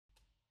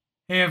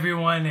Hey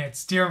everyone,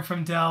 it's Darren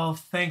from Dell.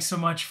 Thanks so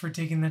much for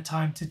taking the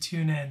time to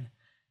tune in.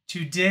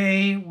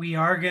 Today we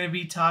are going to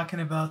be talking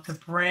about the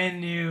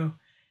brand new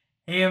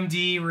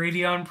AMD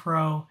Radeon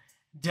PRO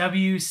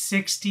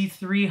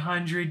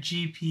W6300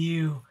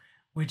 GPU,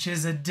 which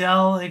is a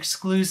Dell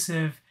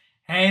exclusive,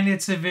 and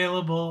it's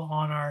available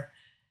on our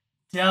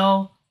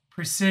Dell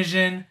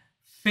Precision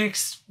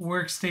Fixed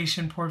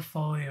Workstation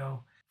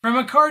portfolio. From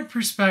a card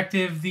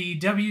perspective, the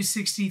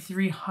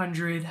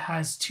W6300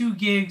 has 2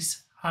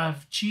 gigs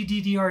of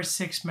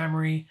GDDR6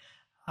 memory,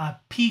 a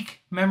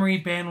peak memory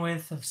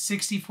bandwidth of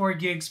 64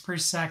 gigs per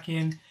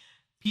second,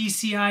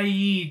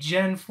 PCIe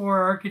Gen 4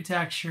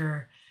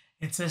 architecture.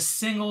 It's a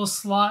single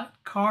slot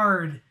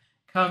card,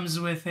 comes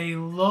with a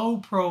low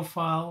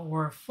profile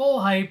or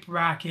full height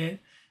bracket,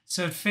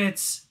 so it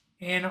fits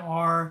in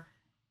our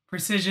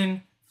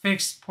Precision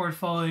Fixed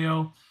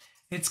portfolio.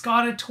 It's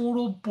got a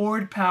total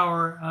board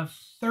power of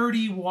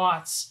 30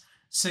 watts,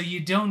 so you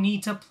don't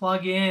need to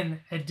plug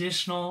in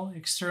additional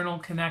external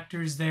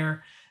connectors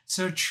there.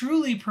 So it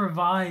truly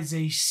provides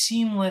a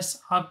seamless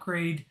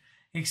upgrade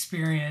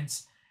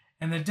experience.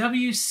 And the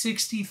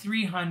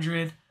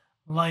W6300,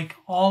 like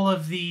all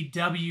of the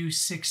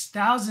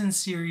W6000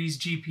 series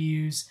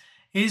GPUs,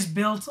 is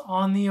built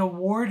on the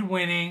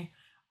award-winning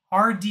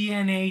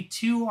RDNA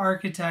 2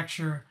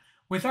 architecture.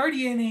 With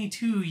RDNA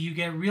 2, you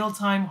get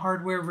real-time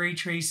hardware ray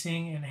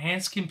tracing,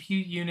 enhanced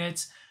compute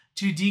units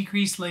to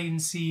decrease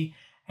latency,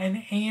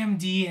 and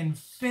AMD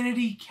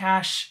Infinity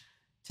cache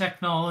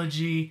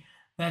technology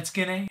that's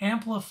going to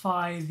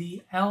amplify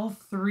the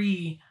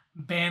L3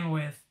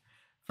 bandwidth.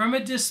 From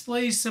a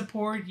display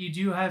support, you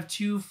do have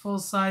 2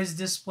 full-size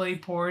display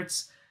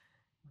ports.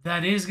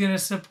 That is going to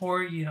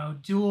support,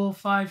 dual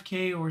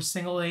 5K or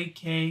single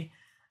 8K.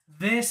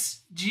 This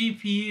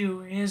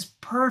GPU is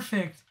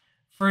perfect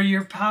for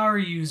your power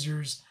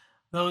users,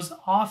 those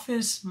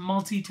office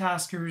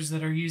multitaskers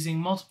that are using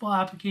multiple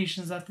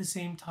applications at the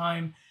same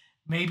time,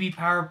 maybe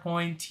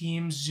PowerPoint,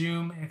 Teams,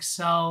 Zoom,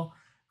 Excel,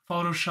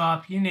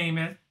 Photoshop, you name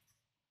it.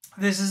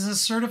 This is a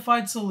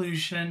certified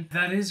solution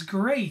that is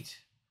great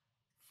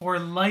for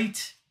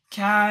light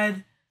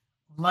CAD,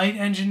 light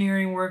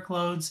engineering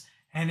workloads,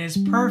 and is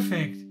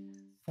perfect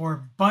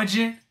for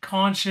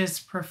budget-conscious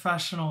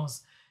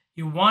professionals.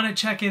 You want to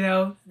check it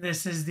out.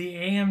 This is the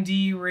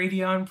AMD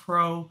Radeon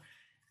PRO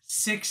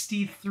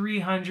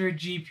 6300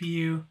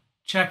 GPU.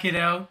 Check it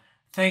out.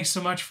 Thanks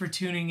so much for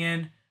tuning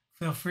in.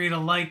 Feel free to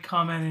like,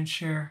 comment, and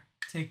share.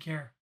 Take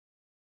care.